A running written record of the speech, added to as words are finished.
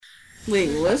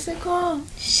Wait, what's it called?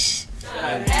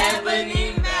 An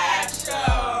Ebony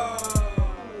Mashup.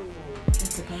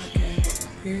 It's a podcast.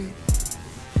 Period.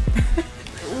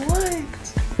 What?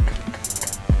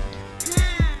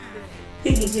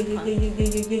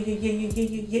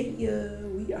 Yeah.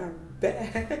 We are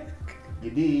back.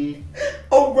 You did.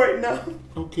 Oh, right now.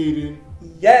 Okay then.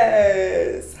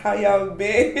 Yes. How y'all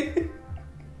been?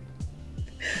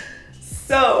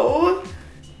 So,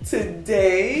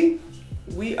 today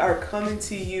we are coming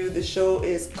to you. The show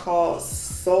is called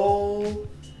Soul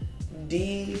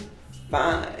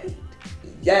Defined.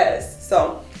 Yes.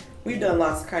 So, we've done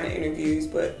lots of kind of interviews,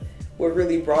 but what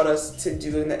really brought us to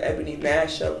doing the Ebony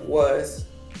Mashup was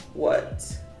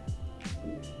what?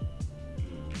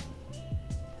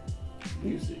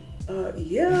 Music.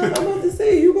 Yeah, I'm about to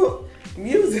say you go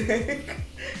music.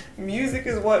 Music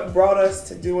is what brought us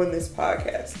to doing this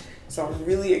podcast. So I'm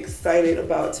really excited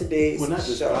about today's show. Well, not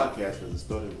this podcast, because it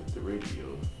started with the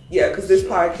radio. Yeah, because this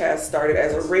podcast started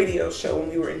as a radio show when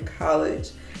we were in college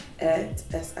at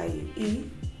SIUE.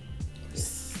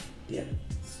 Yeah.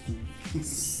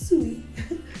 Sweet.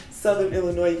 Southern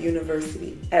Illinois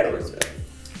University, Edwardsville.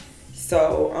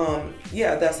 So,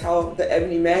 yeah, that's how the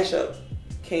Ebony Mashup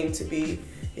came to be.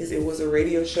 Is it was a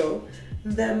radio show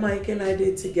that Mike and I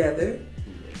did together.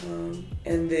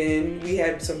 And then we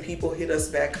had some people hit us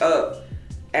back up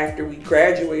after we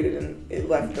graduated and it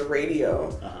left the radio.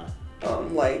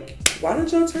 Like, why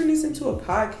don't y'all turn this into a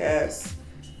podcast?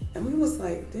 And we was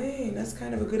like, dang, that's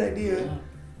kind of a good idea. Yeah.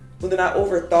 But then I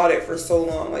overthought it for so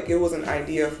long. Like, it was an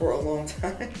idea for a long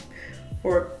time.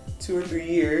 For 2 or 3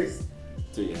 years.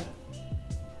 So, yeah.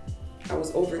 I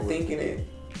was overthinking it.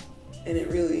 And it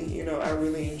really, I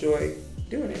really enjoy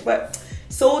doing it. But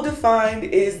Soul Defined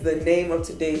is the name of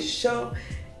today's show.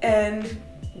 And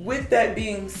with that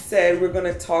being said, we're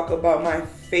going to talk about my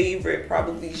favorite,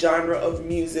 probably, genre of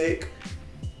music.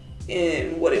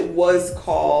 And what it was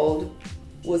called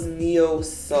was Neo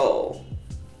Soul.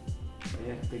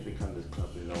 Yeah, I think they kind of club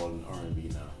it all in R&B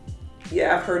now.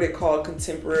 Yeah, I've heard it called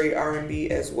contemporary R&B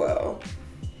as well.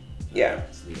 Yeah.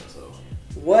 It's Neo Soul.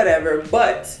 Whatever.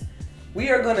 But we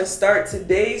are going to start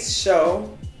today's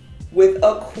show with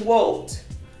a quote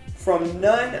from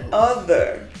none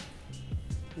other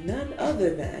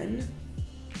than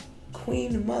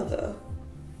Queen Mother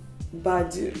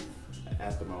Badu.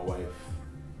 After my wife,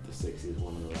 the sexiest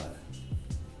woman alive.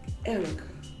 Erica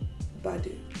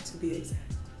Badu, to be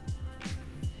exact.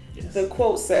 Yes. The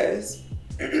quote says,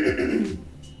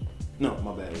 no,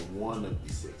 my bad. One of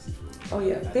the sexiest women. Oh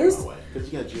yeah, there's my wife.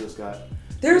 Because you got Jill Scott.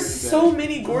 There's so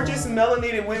many gorgeous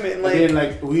melanated women. Like, and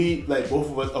then both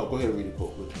of us. Oh, go ahead and read the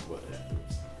quote. We'll talk about that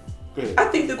afterwards. Go ahead. I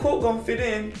think the quote gonna fit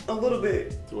in a little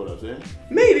bit. To what I'm saying?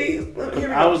 Maybe.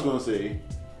 I was gonna say.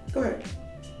 Go ahead.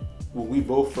 When we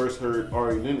both first heard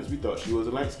Ari Lennox, we thought she was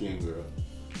a light-skinned girl.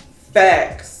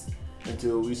 Facts.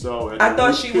 Until we saw her. I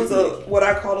thought she was what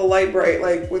I call a light bright,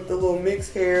 like with the little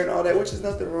mixed hair and all that, which is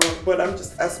nothing wrong. But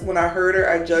when I heard her,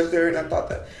 I judged her and I thought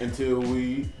that. Until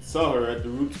we saw her at the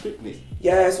Roots picnic.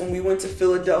 Yes, when we went to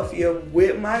Philadelphia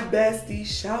with my bestie,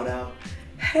 shout out,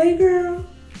 hey girl.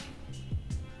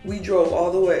 We drove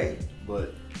all the way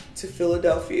to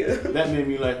Philadelphia. That made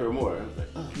me like her more. I was like,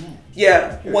 oh man.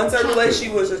 Yeah, once I realized she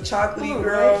was a chocolatey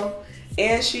girl, right.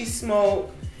 And she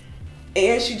smoked,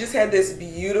 and she just had this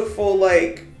beautiful,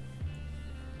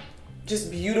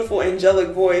 beautiful angelic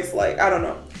voice. Like, I don't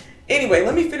know. Anyway,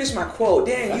 let me finish my quote.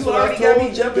 Dang, that's you already got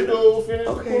me jumping.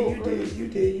 Okay, you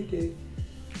did.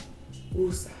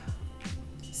 Woosah.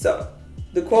 So,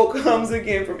 the quote comes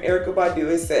again from Erykah Badu.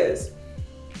 It says,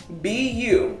 "Be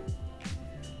you.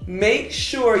 Make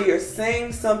sure you're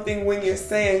saying something when you're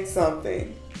saying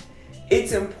something.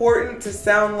 It's important to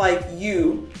sound like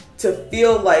you, to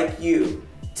feel like you,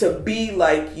 to be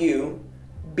like you.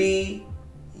 Be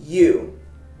you."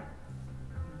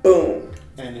 Boom.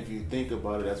 And if you think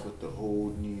about it, that's what the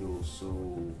whole Neo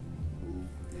Soul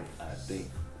movement, I think,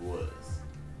 was.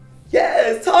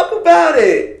 Yes, talk about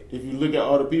it. If you look at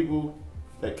all the people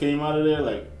that came out of there,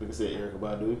 like I said, Erykah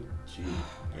Badu,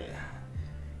 yeah.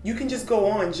 You can just go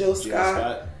on. Jill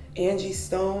Scott, Angie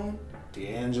Stone,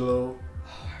 D'Angelo.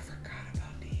 Oh, I forgot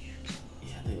about D'Angelo.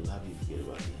 Yeah, I think a lot of people forget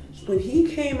about D'Angelo. When he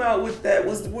came out with that,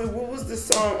 what was the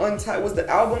song Untitled? Was the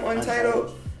album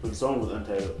Untitled? The song was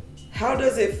Untitled. How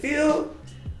does it feel?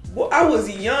 Well, I was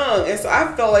young, and so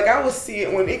I felt like I was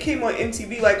seeing when it came on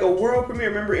MTV, like a world premiere.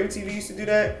 Remember MTV used to do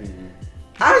that? Mm-hmm.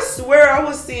 I swear I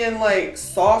was seeing like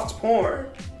soft porn.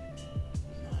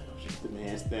 No, it was just the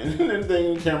man standing and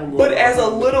thing, camera going. But as a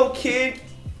little kid,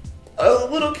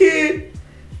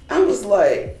 I was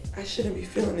like, I shouldn't be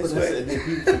feeling this way. And then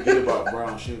people forget about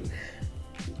brown sugar.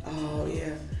 Oh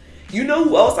yeah. You know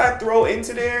who else I throw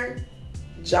into there?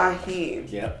 Jaheim.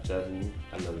 Yep, Jaheim.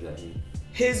 I love Jaheim.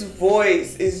 His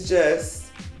voice is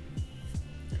just,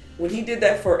 when he did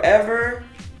that Forever,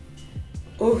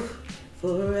 ooh,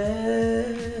 forever,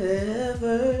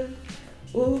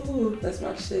 ooh, that's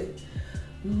my shit.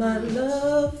 My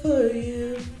love for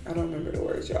you. I don't remember the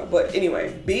words, y'all. But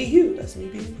anyway, be you. That's me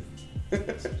being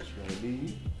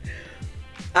you.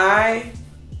 I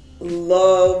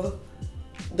love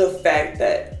the fact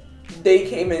that they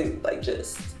came in like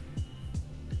just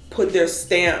put their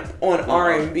stamp on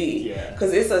R&B. Yeah.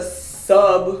 Because it's a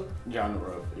sub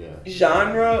genre,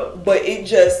 but it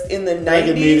just in the 90s. Like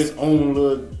it made its own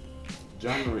little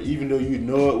genre, even though you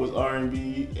know it was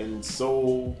R&B and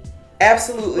soul.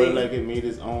 Absolutely. But like it made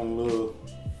its own little.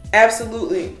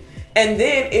 Absolutely. And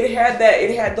then it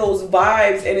had those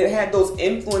vibes and it had those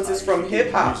influences from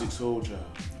hip hop. Music Soul Child.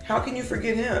 How can you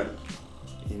forget him?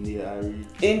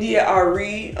 India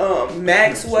Arie,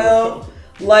 Maxwell.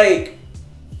 Like,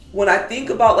 when I think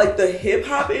about like the hip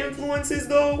hop influences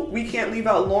though, we can't leave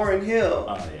out Lauryn Hill.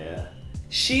 Oh yeah.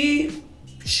 She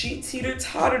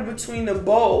teeter-tottered between the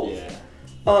both. Yeah.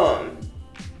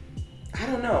 I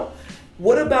don't know.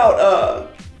 What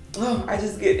about I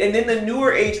just get, and then the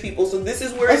newer age people. So this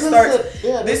is where it starts.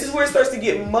 This is where it starts to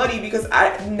get muddy because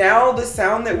now the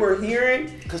sound that we're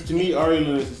hearing. Because to me, Ari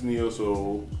Lennox is neo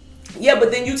soul. Yeah, but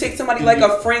then you take somebody like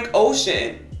a Frank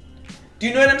Ocean. Do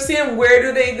you know what I'm saying? Where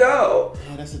do they go?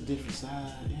 Yeah, that's a different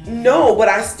side. Yeah. No, but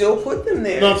I still put them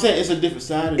there. No, I'm saying it's a different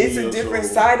side of neo soul. It's a different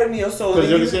side of neo soul. Because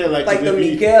you're saying like the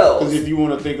Miguels. Because if you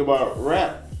want to think about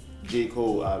rap, J.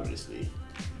 Cole obviously.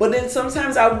 But then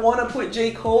sometimes I want to put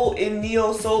J. Cole in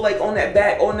neo soul, like on that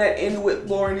end with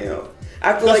Lauryn Hill.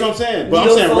 I feel that's like what I'm saying. But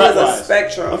neo I'm saying soul rap is a wise.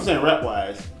 spectrum. I'm saying rap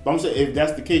wise. But I'm saying if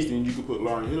that's the case, then you could put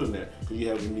Lauryn Hill in there because you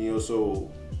have a neo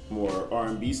soul more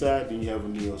R&B side, then you have a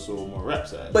neo soul more rap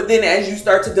side. But then as you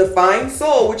start to define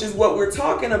soul, which is what we're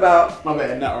talking about. My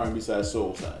bad, not R&B side,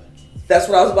 soul side. That's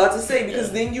what I was about to say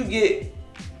because then you get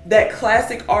that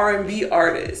classic R&B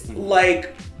artist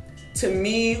like. To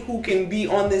me, who can be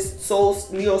on this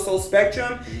neo soul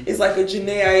spectrum is like a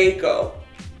Jhené Aiko.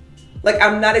 Like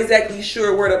I'm not exactly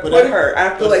sure where to put her.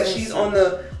 I feel like she's on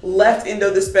the left end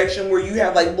of the spectrum where you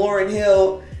have like Lauryn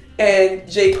Hill and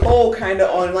J. Cole kind of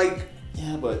on like.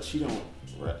 Yeah, but she don't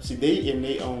rap. See, they in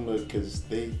their own look because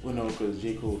J.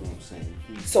 Cole don't sing.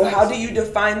 So how do you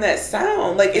define that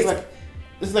sound? Like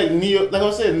it's like neo. Like I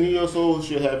said, neo soul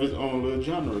should have its own little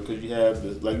genre because you have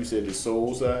the, like you said, the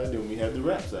soul side, then we have the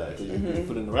rap side. Because you can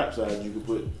put in the rap side, you can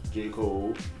put J.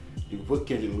 Cole, you can put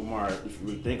Kendrick Lamar if you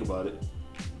really think about it.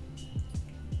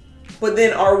 But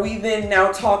then are we then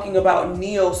now talking about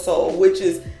neo soul, which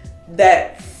is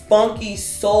that funky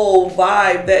soul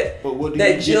vibe that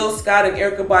Jill Scott and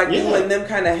Erykah Badu and them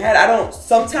kind of had?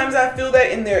 Sometimes I feel that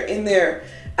in their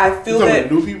I feel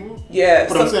that new people. Yeah.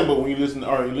 But I'm saying, but when you listen to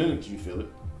Ari Lennox, you feel it.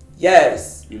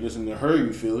 Yes. You listen to her,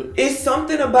 you feel it. It's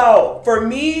something about, for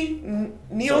me,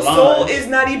 neo soul is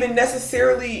not even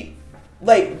necessarily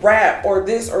like rap or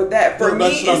this or that. For me,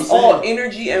 it's all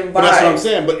energy and vibe. But that's what I'm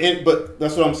saying. But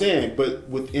that's what I'm saying. But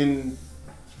within,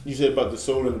 you said about the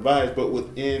soul and the vibes, but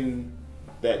within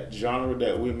that genre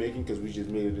that we're making, because we just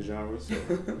made it a genre, so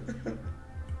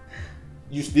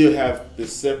you still have the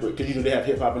separate, because they have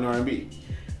hip hop and R&B.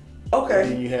 Okay.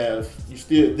 And then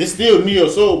this still neo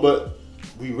soul, but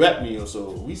we rap neo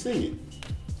soul. We sing it.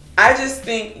 I just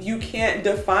think you can't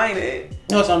define it.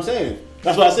 That's what I'm saying.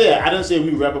 That's what I said. I didn't say we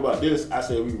rap about this. I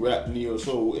said we rap neo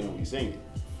soul and we sing it.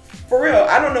 For real,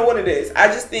 I don't know what it is. I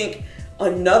just think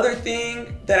another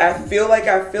thing that I feel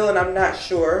and I'm not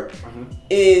sure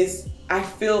is I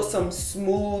feel some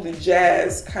smooth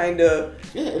jazz kind of.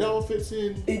 Yeah, it all fits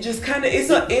in. It just kind of, it's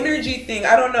an energy thing.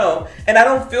 I don't know. And I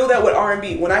don't feel that with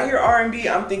R&B. When I hear R&B,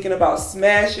 I'm thinking about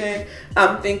smashing.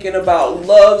 I'm thinking about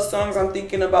love songs. I'm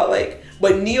thinking about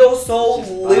but neo soul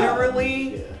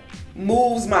literally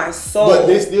moves my soul. But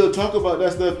they still talk about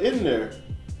that stuff in there.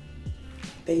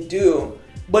 They do.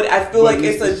 But I feel like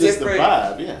it's a different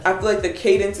vibe, yeah. I feel like the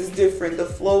cadence is different. The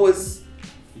flow is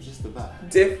just the vibe.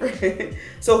 Different.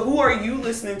 So who are you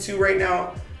listening to right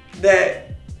now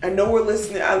that I know we're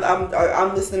listening?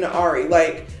 I'm listening to Ari.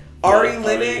 Ari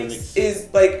Lennox is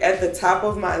at the top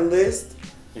of my list.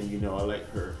 And I like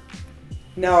her.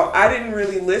 Now I didn't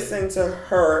really listen to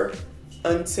her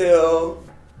until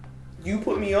you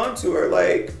put me onto her.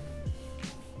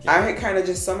 I had kind of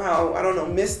just somehow, I don't know,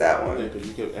 missed that one. Yeah, because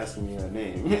you kept asking me her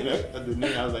name. The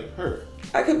name, I was like, her.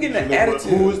 I kept getting an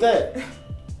attitude. Who is that?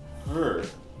 Her.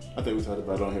 I think we talked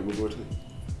about it on here before too.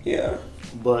 Yeah.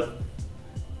 But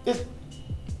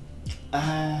I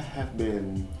have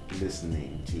been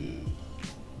listening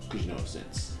to, because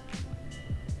since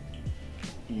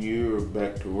you're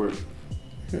back to work,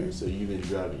 so you've been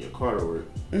driving your car to work.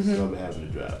 So I've been having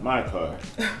to drive my car,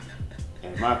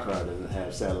 and my car doesn't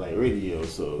have satellite radio,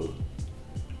 so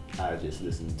I just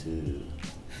listen to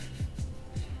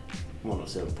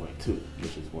 107.2,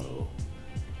 which is 10.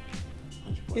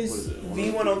 It's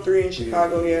V103 in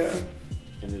Chicago, yeah.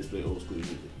 And they just play old school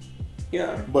music.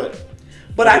 Yeah.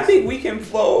 But I think we can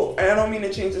flow, and I don't mean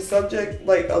to change the subject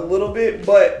like a little bit,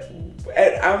 but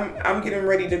I'm getting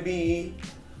ready to be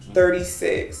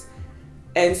 36.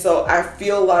 And so I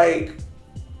feel like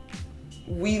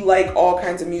we like all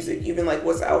kinds of music, even like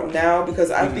what's out now,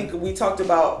 because I think we talked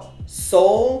about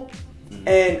soul,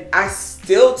 and I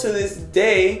still to this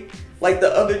day, like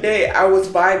the other day, I was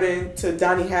vibing to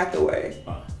Donny Hathaway.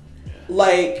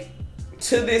 Like,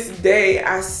 to this day,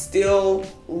 I still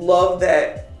love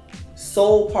that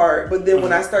soul part, but then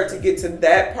when I start to get to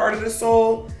that part of the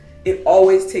soul, it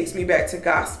always takes me back to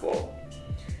gospel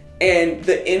and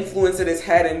the influence that it's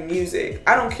had in music.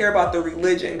 I don't care about the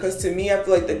religion, because to me, I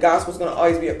feel like the gospel is going to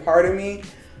always be a part of me,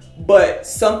 but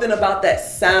something about that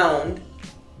sound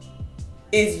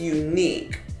is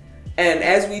unique. And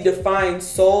as we define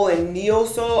soul and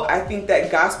neo-soul, I think that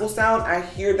gospel sound, I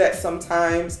hear that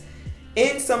sometimes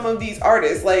in some of these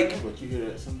artists. Like, but you hear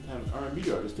that sometimes R&B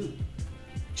artists too.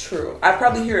 True. I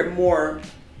probably hear it more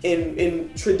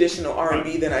in traditional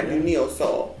R&B than I do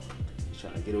neo-soul. He's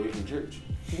trying to get away from church.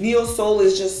 Neo-soul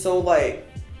is just so like,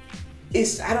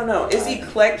 I don't know, it's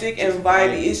eclectic and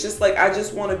vibey. It's just like, I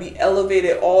just want to be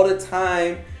elevated all the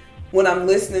time when I'm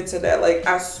listening to that. Like,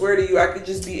 I swear to you, I could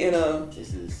just be in a...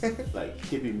 This is like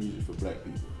hippie music for black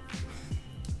people.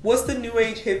 What's the new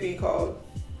age hippie called?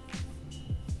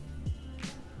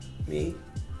 Me?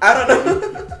 I don't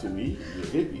know. To me, you're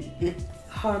hippie.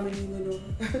 Harmony Lenore.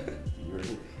 You're a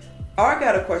hippie. I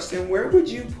got a question. Where would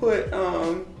you put,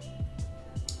 I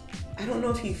don't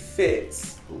know if he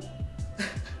fits. Who?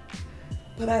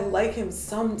 But I like him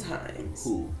sometimes.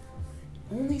 Who?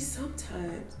 Only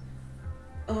sometimes.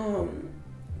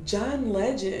 John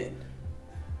Legend.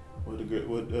 What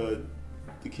the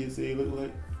kids say he look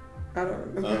like? I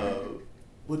don't remember.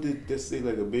 What did they say,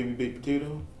 like a baby baked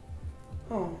potato?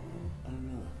 Oh. I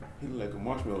don't know. He looked like a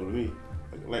marshmallow to me.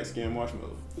 Like a light skinned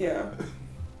marshmallow. Yeah.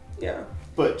 Yeah.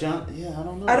 But John, yeah, I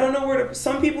don't know. I don't know where to,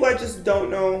 some people I just don't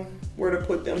know where to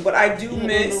put them. But I do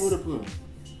miss, I don't know where to put them.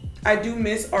 I do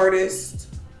miss artists,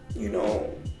 you know,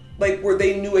 like where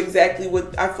they knew exactly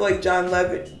what, I feel like John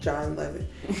Legend.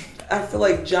 I feel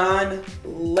like John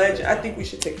Legend. I think we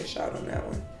should take a shot on that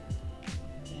one.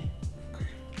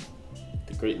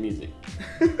 The great music.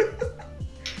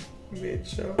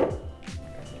 Mid-show.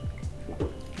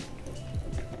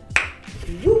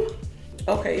 Woo.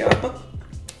 Okay, y'all.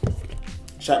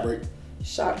 Shot break.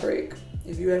 Shot break.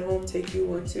 If you at home, take you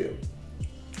one too.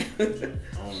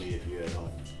 Only if you're at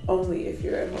home. Only if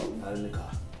you're at home. Not in the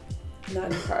car. Not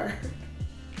in the car.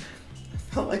 I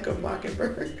felt like a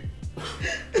mockingbird.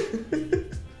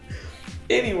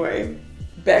 Anyway,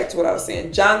 back to what I was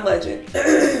saying. John Legend.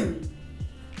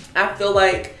 I feel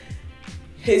like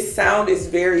his sound is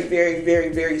very, very, very,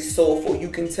 very soulful. You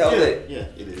can tell that. Yeah,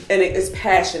 it is. And it is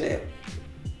passionate.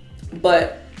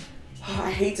 But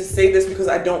I hate to say this because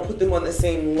I don't put them on the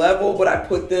same level, but I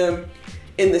put them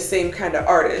in the same kind of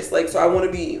artist. Like, so I want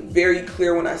to be very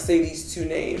clear when I say these two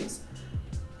names.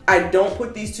 I don't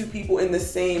put these two people on the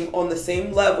same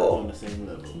level. On the same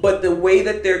level. But the way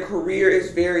that their career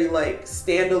is very like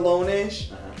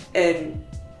standalone-ish and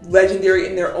legendary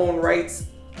in their own rights,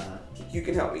 you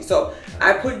can help me. So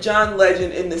I put John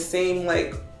Legend in the same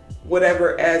like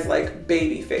whatever as like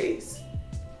Babyface.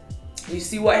 You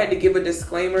see why I had to give a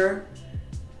disclaimer?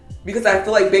 Because I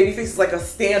feel like Babyface is like a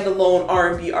standalone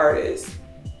R&B artist.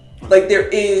 Like there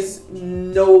is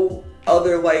no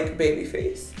other like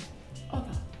Babyface.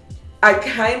 I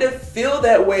kind of feel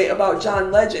that way about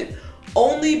John Legend,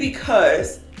 only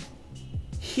because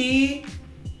he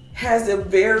has a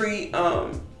very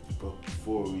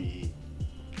Before we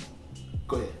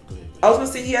go ahead. I was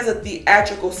gonna say he has a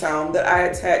theatrical sound that I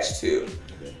attach to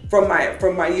from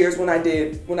my years when I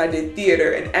did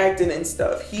theater and acting and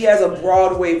stuff. He has a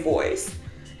Broadway voice,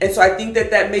 and so I think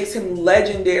that makes him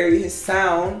legendary. His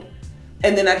sound,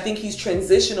 and then I think he's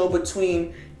transitional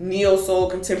between neo-soul,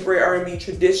 contemporary R&B,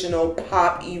 traditional,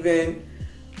 pop even.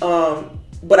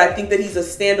 But I think that he's a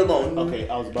standalone. Okay,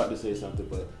 I was about to say something,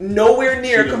 but... Nowhere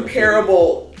near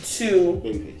comparable to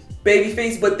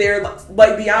Babyface, but they're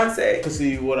like Beyonce.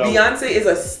 See, Beyonce is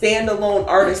a standalone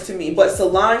artist to me, but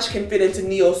Solange can fit into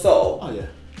neo-soul. Oh, yeah.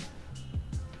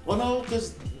 Well, no,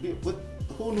 because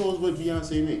who knows what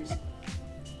Beyonce makes?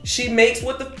 She makes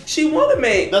what she want to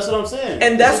make. That's what I'm saying.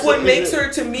 And that's what makes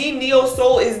her, to me, neo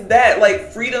soul is that,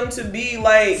 like, freedom to be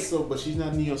like. So, but she's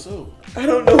not neo soul. I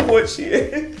don't know what she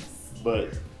is.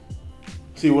 But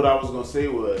see, what I was gonna say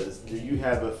was, do you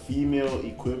have a female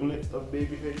equivalent of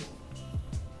Babyface?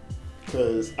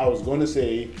 Because I was gonna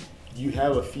say you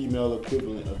have a female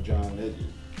equivalent of John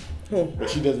Legend,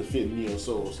 but she doesn't fit neo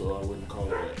soul, so I wouldn't call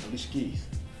her that. Alicia Keys.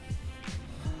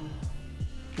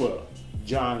 Well,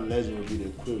 John Legend would be the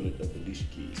equivalent of Alicia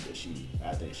Keys, but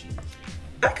I think she.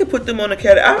 I could put them on a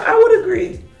category. I would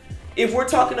agree. If we're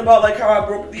talking about like how I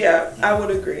broke, yeah, I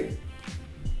would agree.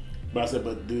 But I said,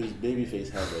 but does Babyface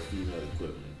have a female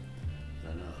equivalent?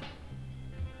 I know.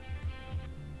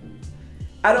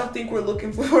 I don't think we're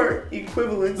looking for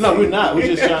equivalency. No, we're not.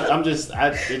 We're just trying.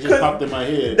 It just popped in my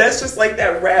head. That's just like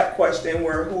that rap question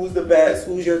where who's the best,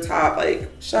 who's your top? Like,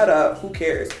 shut up, who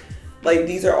cares? Like,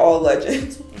 these are all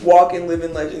legends, walking,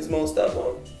 living legends. Most of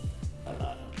them.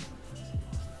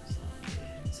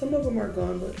 Some of them are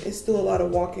gone, but it's still a lot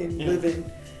of walking,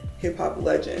 living hip hop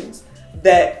legends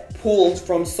that pulled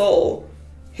from soul.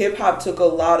 Hip hop took a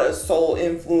lot of soul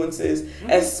influences,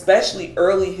 especially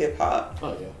early hip hop.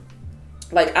 Oh yeah.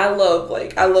 Like I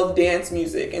love dance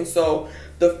music, and so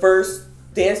the first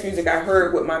dance music I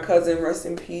heard with my cousin, rest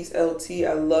in peace, LT,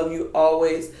 I love you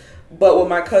always. But with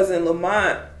my cousin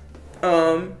Lamont,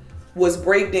 was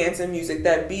breakdancing music,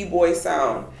 that b-boy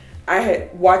sound. I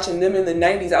had watching them in the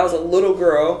 90s. I was a little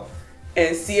girl,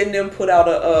 and seeing them put out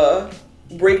a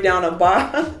break down a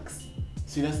box.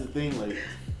 See, that's the thing, like.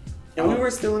 And we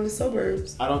were still in the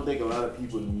suburbs. I don't think a lot of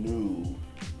people knew,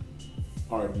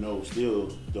 or still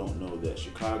don't know that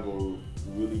Chicago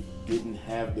really didn't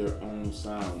have their own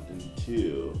sound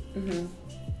until,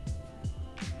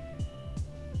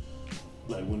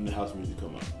 like, when the house music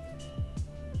come out.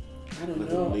 I don't like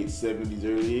know. In the late 70s,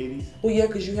 early 80s. Well, yeah,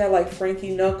 because you had like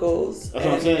Frankie Knuckles. That's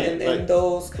what I'm saying. And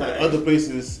those kind. Like other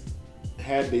places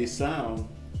had their sound.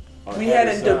 We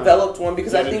hadn't developed one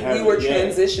because I think we were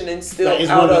transitioning still like,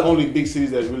 it's out one of the of only big cities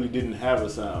that really didn't have a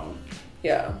sound.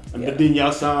 Yeah. But then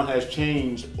y'all sound has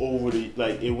changed over the,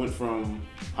 like, it went from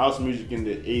house music in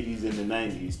the 80s and the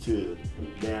 90s to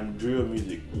damn drill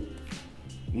music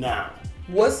now.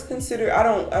 What's considered? I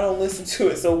don't listen to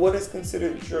it. So what is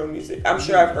considered drill music? I'm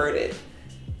sure I've heard it.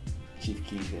 Chief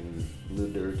Keef and Lil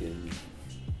Durk and.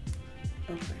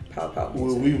 Okay, pow music.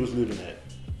 Where we was living at.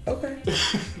 Okay.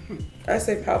 I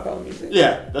say pow music.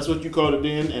 Yeah, that's what you called it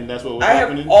then, and that's what was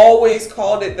happening. I have always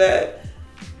called it that.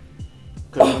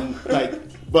 Like,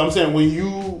 but I'm saying when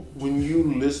you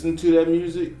listen to that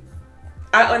music,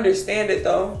 I understand it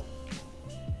though.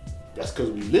 That's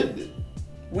because we lived it.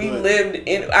 We lived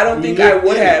in. I don't think I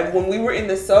would have when we were in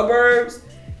the suburbs,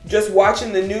 just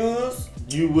watching the news.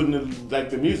 You wouldn't have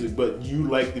liked the music, but you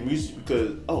like the music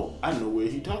because I know where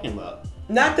he talking about.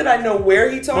 Not that I know where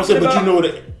he talking about. But you know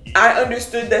that. I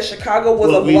understood that Chicago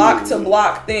was a block to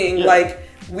block thing. Yeah. Like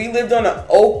we lived on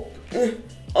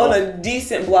a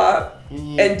decent block,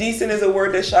 and decent is a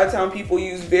word that Chi-Town people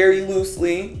use very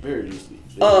loosely. Very loosely.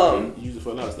 Use it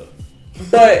for a lot of stuff.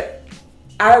 But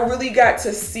I really got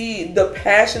to see the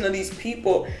passion of these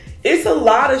people. It's a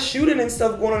lot of shooting and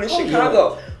stuff going on in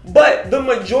Chicago. Yeah. But the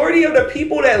majority of the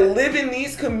people that live in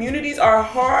these communities are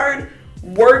hard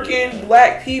working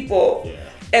black people. Yeah.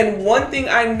 And one thing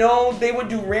I know, they would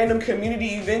do random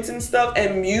community events and stuff,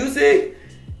 and music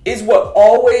is what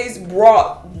always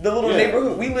brought the little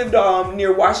neighborhood. We lived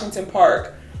near Washington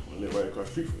Park. We lived right across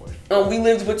the street from one. We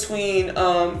lived between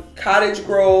Cottage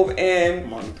Grove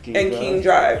and King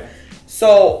Drive.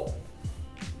 So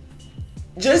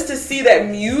just to see that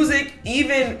music,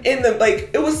 even in the,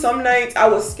 like, it was some nights I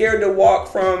was scared to walk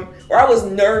from, or I was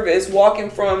nervous walking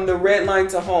from the red line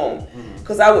to home.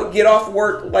 Because I would get off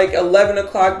work like 11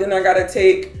 o'clock, then I got to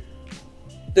take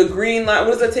the green line.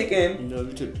 What was I taking? No,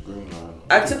 you took the green line.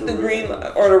 I took the green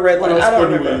line or the red line. I don't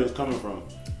remember where you was coming from.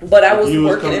 But I was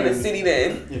working in the city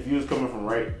then. If you was coming from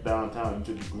right downtown, you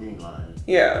took the green line.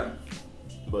 Yeah.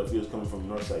 But if you was coming from the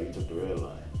north side, you took the red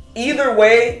line. Either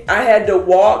way, I had to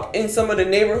walk in some of the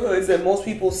neighborhoods that most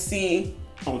people see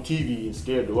on TV and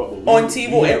scared to walk. On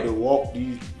TV, we had to walk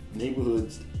these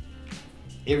neighborhoods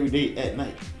every day at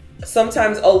night.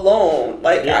 Sometimes alone,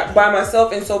 like by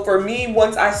myself. And so for me,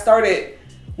 once I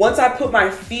put my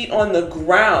feet on the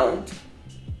ground,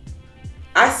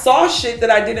 I saw shit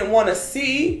that I didn't want to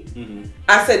see. Mm-hmm.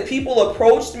 I said people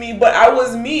approached me, but I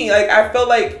was me. Like I felt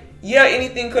like,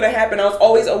 anything could have happened. I was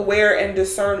always aware and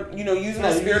using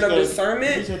the spirit of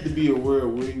discernment. You just have to be aware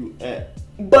of where you at.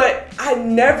 But I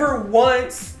never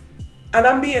once, and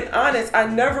I'm being honest, I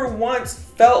never once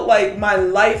felt like my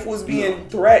life was being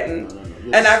threatened. No.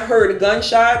 Yes. And I've heard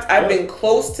gunshots. I've been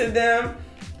close to them.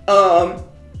 I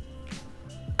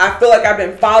feel like I've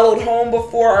been followed home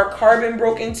before. Our car been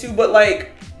broke into. But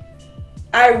like,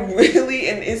 I really,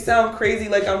 and it sounds crazy,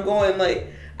 like I'm going like,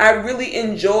 I really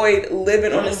enjoyed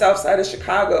living on the south side of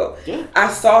Chicago. Yeah.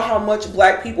 I saw how much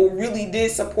black people really did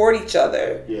support each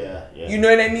other. Yeah. You know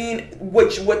what I mean?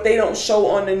 What they don't show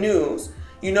on the news.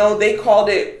 You know, they called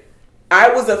it,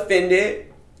 I was offended.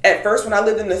 At first, when I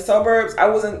lived in the suburbs, I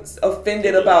wasn't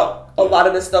offended about a lot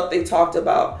of the stuff they talked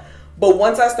about. But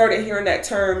once I started hearing that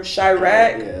term,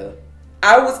 Chirac,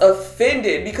 I was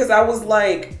offended because I was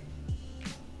like,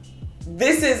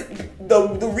 this is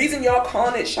the reason y'all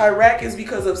calling it Chirac is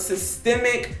because of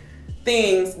systemic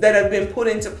things that have been put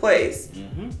into place.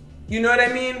 Mm-hmm. You know what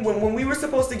I mean? When we were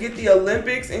supposed to get the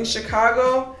Olympics in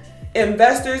Chicago,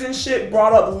 investors and shit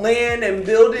brought up land and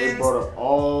buildings. They brought up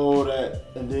all that,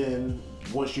 and then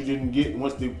once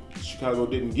the Chicago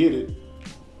didn't get it,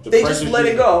 they just let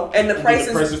it go, and the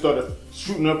prices started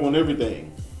shooting up on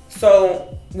everything.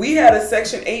 So we had a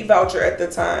Section 8 voucher at the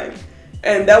time.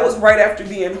 And that was right after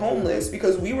being homeless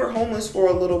because we were homeless for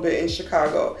a little bit in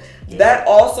Chicago. Yeah. That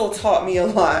also taught me a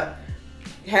lot,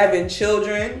 having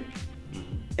children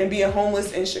and being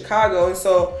homeless in Chicago. And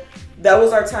so that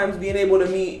was our times being able to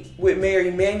meet with Mayor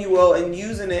Emanuel and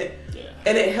using it. Yeah.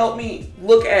 And it helped me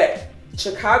look at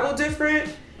Chicago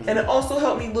different. And it also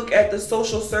helped me look at the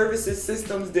social services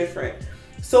systems different.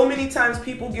 So many times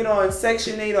people get on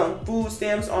Section 8, on food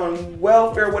stamps, on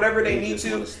welfare, whatever they need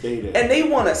to, and they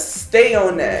want to stay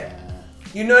on that.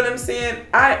 You know what I'm saying?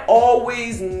 I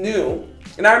always knew,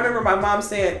 and I remember my mom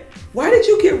saying, why did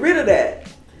you get rid of that?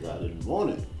 I didn't want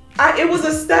it. It was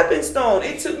a stepping stone.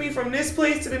 It took me from this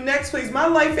place to the next place. My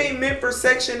life ain't meant for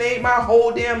Section 8 my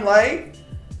whole damn life.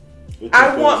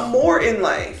 I want more in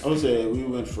life. I would say we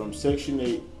went from Section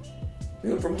 8. We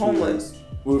went from homeless.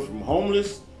 We went from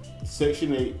homeless,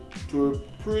 Section 8, to a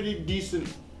pretty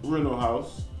decent rental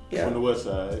house on the west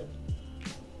side.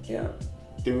 Yeah.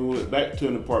 Then we went back to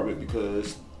an apartment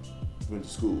because we went to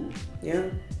school. Yeah.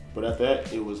 But after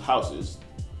that, it was houses.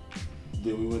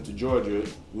 Then we went to Georgia.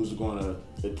 We was going to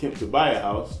attempt to buy a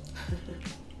house.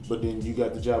 But then you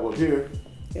got the job up here.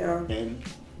 Yeah. And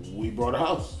we bought a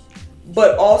house.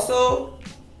 But also,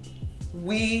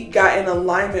 we got in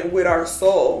alignment with our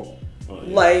soul. Oh,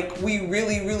 yeah. Like, we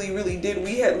really, really, really did.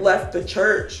 We had left the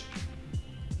church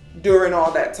during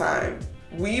all that time.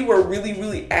 We were really,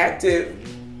 really active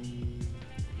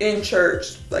in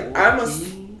church. Like,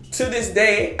 to this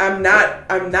day, I'm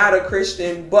not a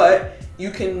Christian, but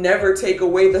you can never take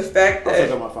away the fact that I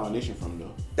got my foundation from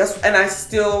though. I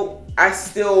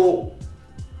still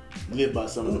live by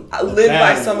some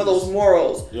of those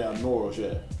morals. Yeah, morals,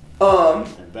 yeah. And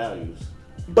values.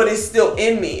 But it's still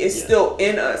in me. It's still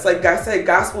in us. Like I said,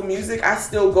 gospel music, I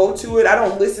still go to it. I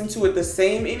don't listen to it the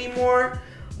same anymore.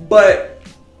 But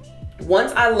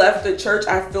once I left the church,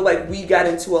 I feel like we got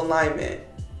into alignment.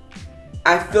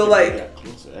 I feel like we got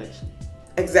closer, actually.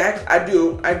 Exactly. I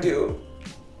do.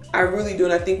 I really do.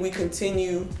 And I think we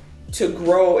continue to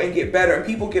grow and get better. And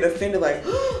people get offended like,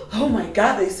 oh my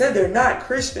God, they said they're not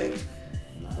Christians.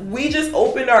 We just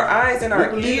opened our eyes and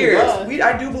our ears.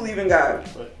 I do believe in God.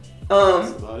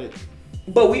 That's about it.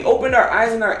 But we opened our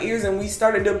eyes and our ears and we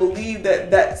started to believe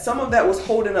that some of that was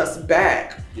holding us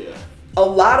back. Yeah. A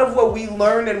lot of what we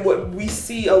learned and what we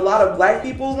see a lot of black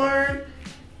people learn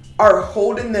are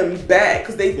holding them back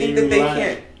because they think that they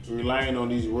can't. Relying on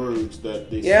these words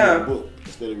that they see in the book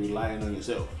instead of relying on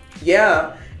yourself.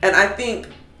 Yeah. And I think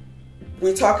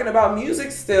we're talking about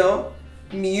music still.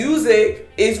 Music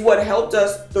is what helped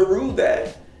us through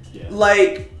that. Yeah.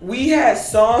 Like, we had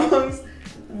songs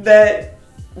that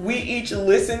we each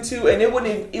listened to and it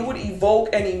would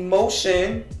evoke an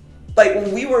emotion. Like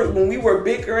when we were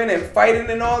bickering and fighting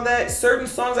and all that, certain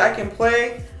songs I can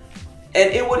play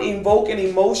and it would evoke an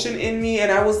emotion in me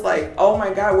and I was like, oh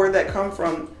my God, where'd that come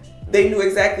from? They knew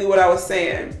exactly what I was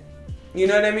saying. You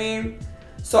know what I mean?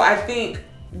 So I think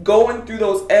going through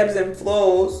those ebbs and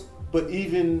flows. But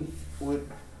even with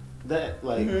that,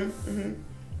 like when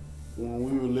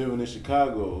we were living in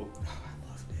Chicago,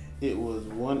 it was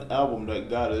one album that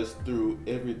got us through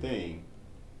everything.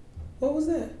 What was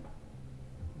that?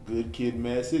 Good Kid,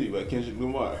 Mad City by Kendrick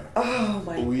Lamar. Oh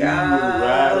my God. We would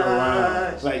ride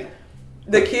around. Like,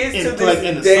 the kids to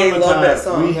this day love that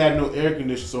song. We had no air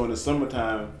conditioning, so in the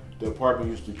summertime, the apartment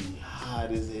used to be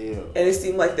hot as hell. And it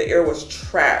seemed like the air was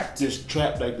trapped. Just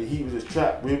trapped, like the heat was just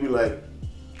trapped. We'd be like,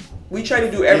 We tried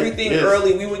to do everything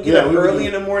early. We would get up early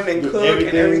in the morning and cook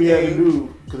and everything. We had to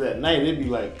do, because at night it'd be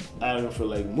like, I don't feel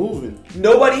like moving.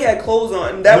 Nobody had clothes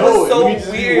on. That was so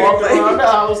weird. Walking around the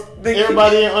house,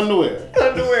 everybody in underwear.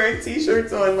 Underwear and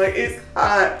t-shirts on. Like, it's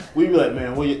hot. We'd be like,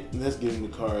 man, let's get in the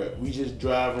car. We just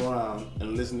drive around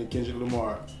and listen to Kendrick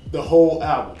Lamar, the whole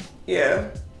album.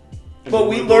 Yeah. But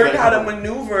we learned how to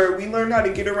maneuver. We learned how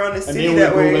to get around the city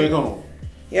that way. And then we go back home.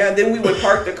 Yeah, then we would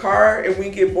park the car and we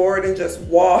get bored and just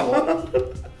walk.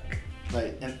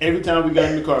 Like, and every time we got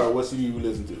in the car, what CD we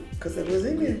listen to? Because it was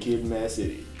in there. Kid, Mad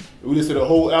City. We listen to the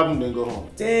whole album, then go home.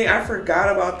 Dang, I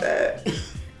forgot about that.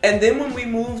 And then when we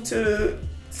moved to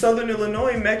Southern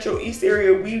Illinois, Metro East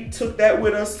area, we took that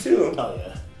with us too. Oh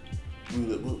yeah.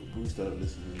 We started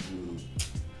listening to,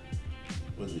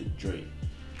 was it Drake?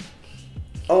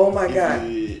 Oh my God.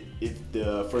 It's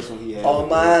the first one he had. All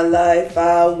my life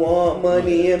I want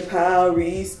money and power,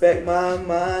 respect my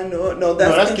mind. No,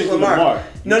 that's Kendrick Lamar.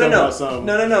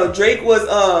 No. Drake was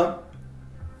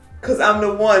Cause I'm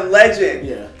the One, Legend.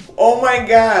 Yeah. Oh my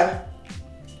God.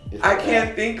 I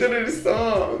can't think of the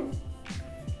song.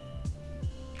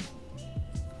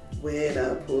 When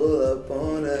I pull up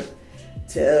on her,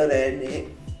 tell that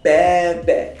nigga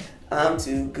bad. I'm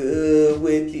too good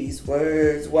with these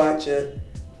words. Watch a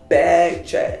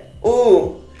backtrack.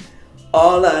 Ooh,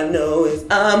 all I know is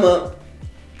I'm a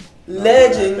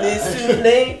legend. It's too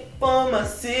late for my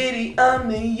city. I'm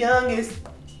the youngest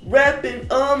rapping.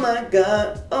 Oh my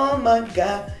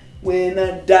God. When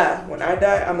I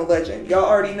die, I'm a legend. Y'all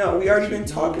already know. We already been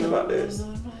talking about this.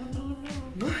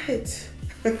 What? You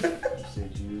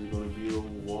said you was gonna be a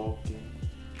walking,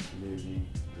 living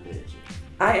legend.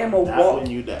 I am a Not when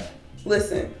you die.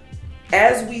 Listen,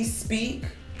 as we speak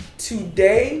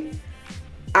today,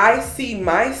 I see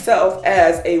myself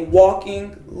as a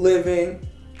walking, living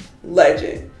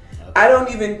legend. Okay. I don't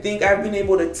even think I've been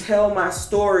able to tell my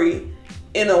story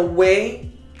in a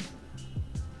way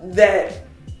that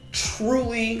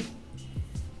truly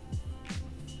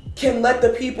can let the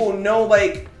people know,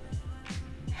 like,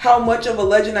 how much of a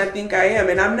legend I think I am.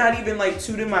 And I'm not even like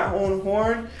tooting my own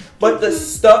horn, but the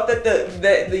stuff that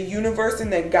the universe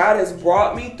and that God has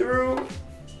brought me through,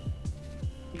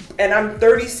 and I'm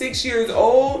 36 years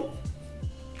old,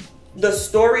 the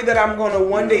story that I'm going to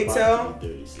one day tell,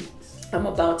 I'm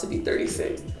about to be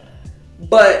 36.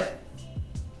 But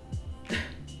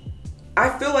I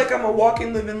feel like I'm a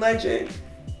walking, living legend.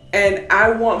 And I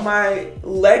want my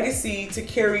legacy to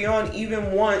carry on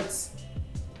even once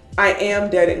I am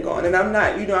dead and gone. And I'm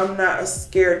not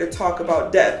scared to talk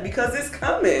about death because it's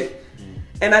coming.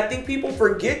 And I think people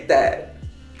forget that.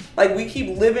 Like, we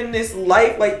keep living this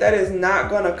life like that is not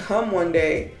gonna come one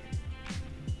day.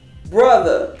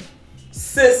 Brother,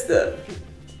 sister,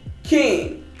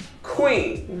 king,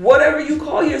 queen, whatever you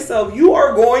call yourself, you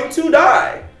are going to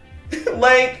die.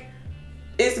 Like,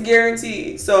 it's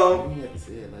guaranteed. So you have to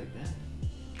say it like that.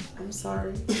 I'm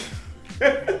sorry.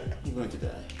 You're going to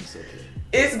die. It's okay.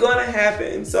 It's gonna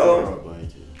happen. So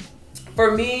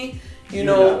for me, you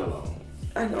know,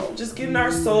 I know, just getting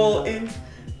our soul in,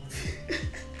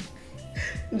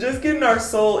 just getting our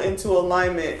soul into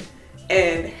alignment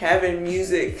and having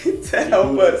music to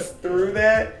help us through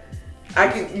that.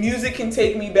 Music can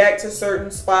take me back to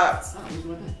certain spots.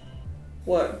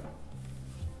 What?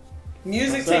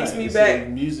 Music takes me back.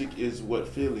 Music is what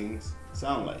feelings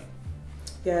sound like.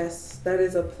 Yes, that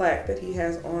is a plaque that he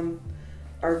has on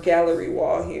our gallery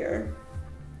wall here.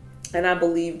 And I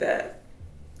believe that.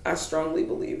 I strongly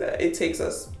believe that. It takes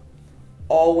us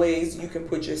always, you can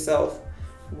put yourself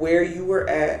where you were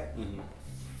at. Mm-hmm.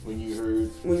 When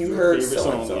you heard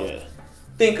so and so. Yeah.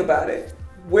 Think about it.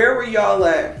 Where were y'all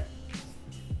at?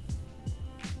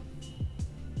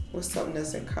 What's something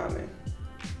that's in common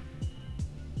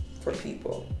for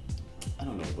people? I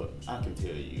don't know, but I can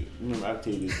tell you. Remember, I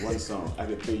tell you this one song. I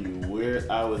can tell you where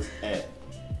I was at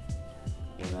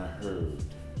when I heard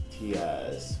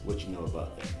T.I.'s What You Know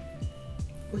About That.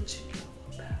 What you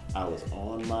know about? I was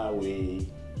on my way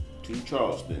to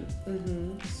Charleston,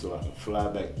 so I could fly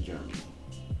back to Germany.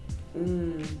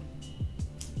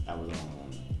 I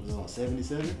was on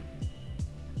 77?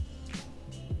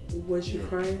 Was you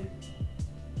crying?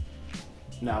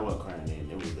 No, I wasn't crying then.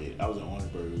 It was late. I was in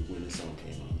Orangeburg when the song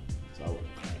came on, so I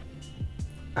wasn't crying.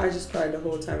 I just cried the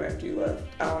whole time after you left.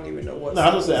 I don't even know what. No,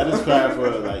 I just cried for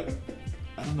like,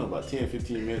 I don't know, about 10,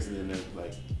 15 minutes, and then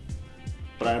like,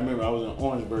 but I remember I was in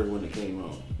Orangeburg when it came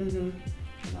on, and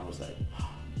I was like, oh,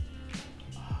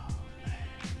 man,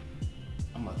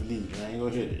 I'm about to leave, and I ain't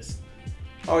gonna hear this.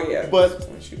 Oh yeah. But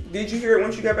did you hear it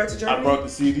once you got back to Germany? I brought the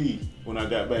CD when I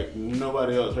got back.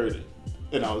 Nobody else heard it,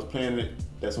 and I was playing it.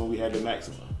 That's when we had the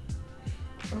Maxima.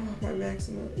 Oh, my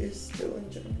Maxima is still in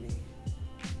Germany.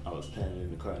 I was playing in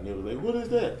the car and they were like, "What is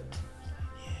that?"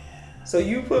 So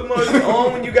you put Moses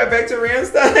on when you got back to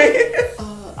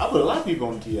Ramstein? I put a lot of people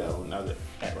on TI when I was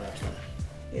at Ramstein.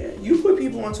 Yeah, you put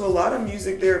people onto a lot of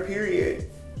music there, period.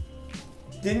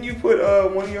 Didn't you put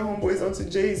one of your homeboys onto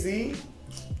Jay-Z?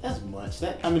 That's much.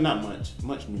 Not much.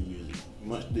 Much new music.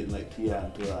 Much didn't like TI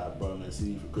until I brought him that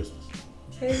CD for Christmas.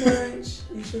 Hey, Munch,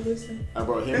 you should listen. I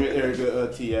brought him and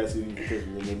Erica TI CD for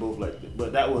Christmas, and they both liked it.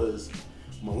 But that was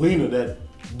Melina that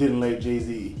didn't like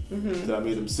Jay-Z. Mm-hmm. So I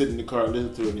made him sit in the car and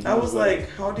listen to it. And I was like,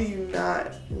 how do you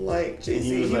not like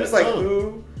Jay-Z? He was like,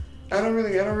 who? I don't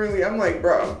really. I'm like,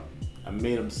 bro. I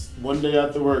made him one day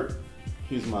after work.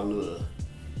 He was my love.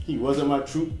 He wasn't my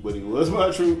troop, but he was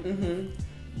my troop.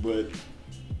 Mm-hmm. But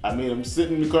I made him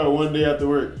sit in the car one day after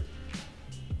work.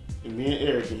 And me and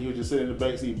Eric, and he was just sitting in the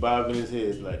back seat bobbing his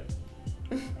head like,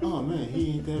 oh man,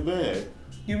 he ain't that bad.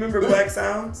 You remember Black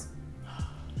Sounds?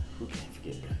 Who can't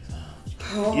forget Black Sounds?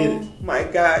 Oh my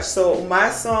gosh. So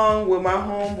my song with my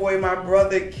homeboy, my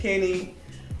brother Kenny,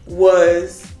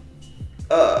 was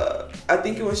I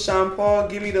think it was Sean Paul,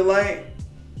 Give Me the Light.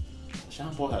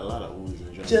 Sean Paul had a lot of movies in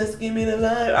Germany. Just give me the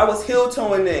light. I was heel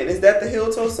toeing then. Is that the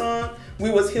heel toe song?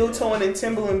 We was heel toeing in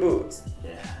Timberland boots.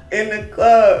 Yeah. In the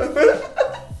club.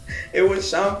 It was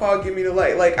Sean Paul, Give Me the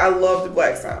Light. Like, I love the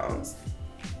Black Sounds.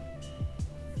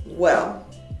 Well,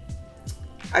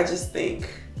 I just think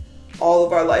all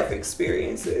of our life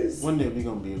experiences. One day we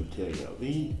gonna be able to tell y'all.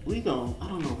 We gonna, I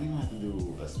don't know, we gonna have to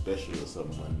do a special or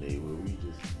something one day where we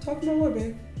just Talk about what,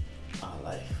 babe? our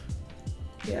life.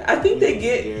 Yeah, I think they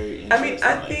get.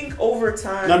 I think over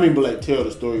time. But like tell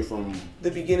the story from the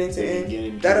beginning to end.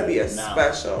 Beginning That'll to be a now.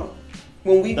 special.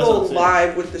 When we That's go what I'm saying.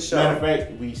 live with the show. Matter of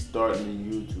fact, we starting a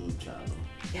YouTube channel.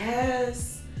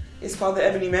 Yes. It's called the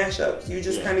Ebony Mashup. You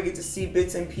just kind of get to see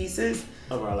bits and pieces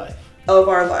Of our life. of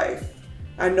our life.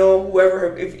 I know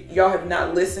if y'all have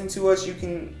not listened to us, you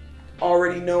can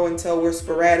already know and tell we're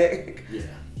sporadic Yeah.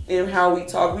 in how we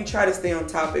talk. We try to stay on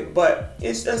topic, but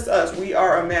it's just us. We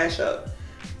are a mashup.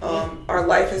 Our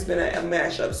life has been a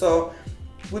mashup. So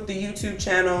with the YouTube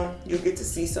channel, you'll get to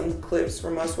see some clips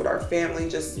from us with our family,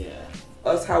 just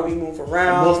us how we move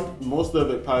around. Most of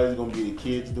it probably is gonna be the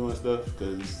kids doing stuff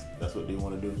because that's what they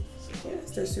want to do. So. Yes,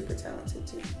 they're super talented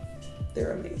too.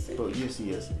 They're amazing. But you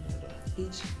see us in there.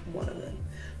 Each one of them.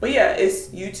 But yeah, it's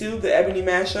YouTube, the Ebony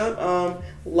Mashup.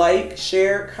 Like,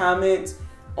 share, comment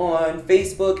on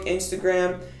Facebook,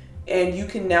 Instagram, and you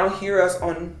can now hear us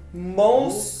on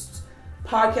most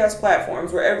podcast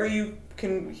platforms. Wherever you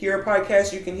can hear a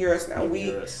podcast, you can hear us now.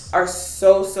 We are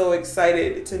so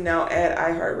excited to now add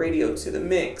iHeartRadio to the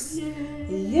mix.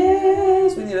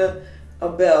 Yes, we need a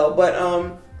bell, but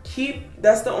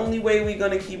that's the only way we're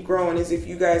gonna keep growing is if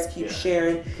you guys keep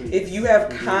sharing. If you have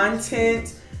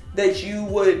content that you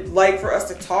would like for us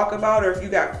to talk about, or if you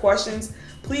got questions,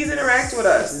 please interact with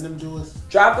us. Send them to us.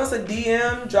 Drop us a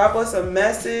DM, drop us a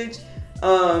message.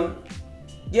 The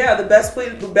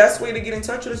best way to get in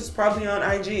touch with us is probably on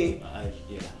IG.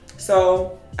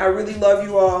 So I really love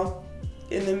you all.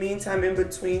 In the meantime, in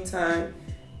between time,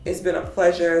 it's been a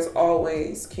pleasure as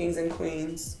always, kings and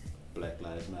queens. Black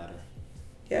Lives Matter.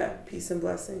 Yeah, peace and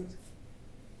blessings.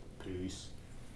 Peace.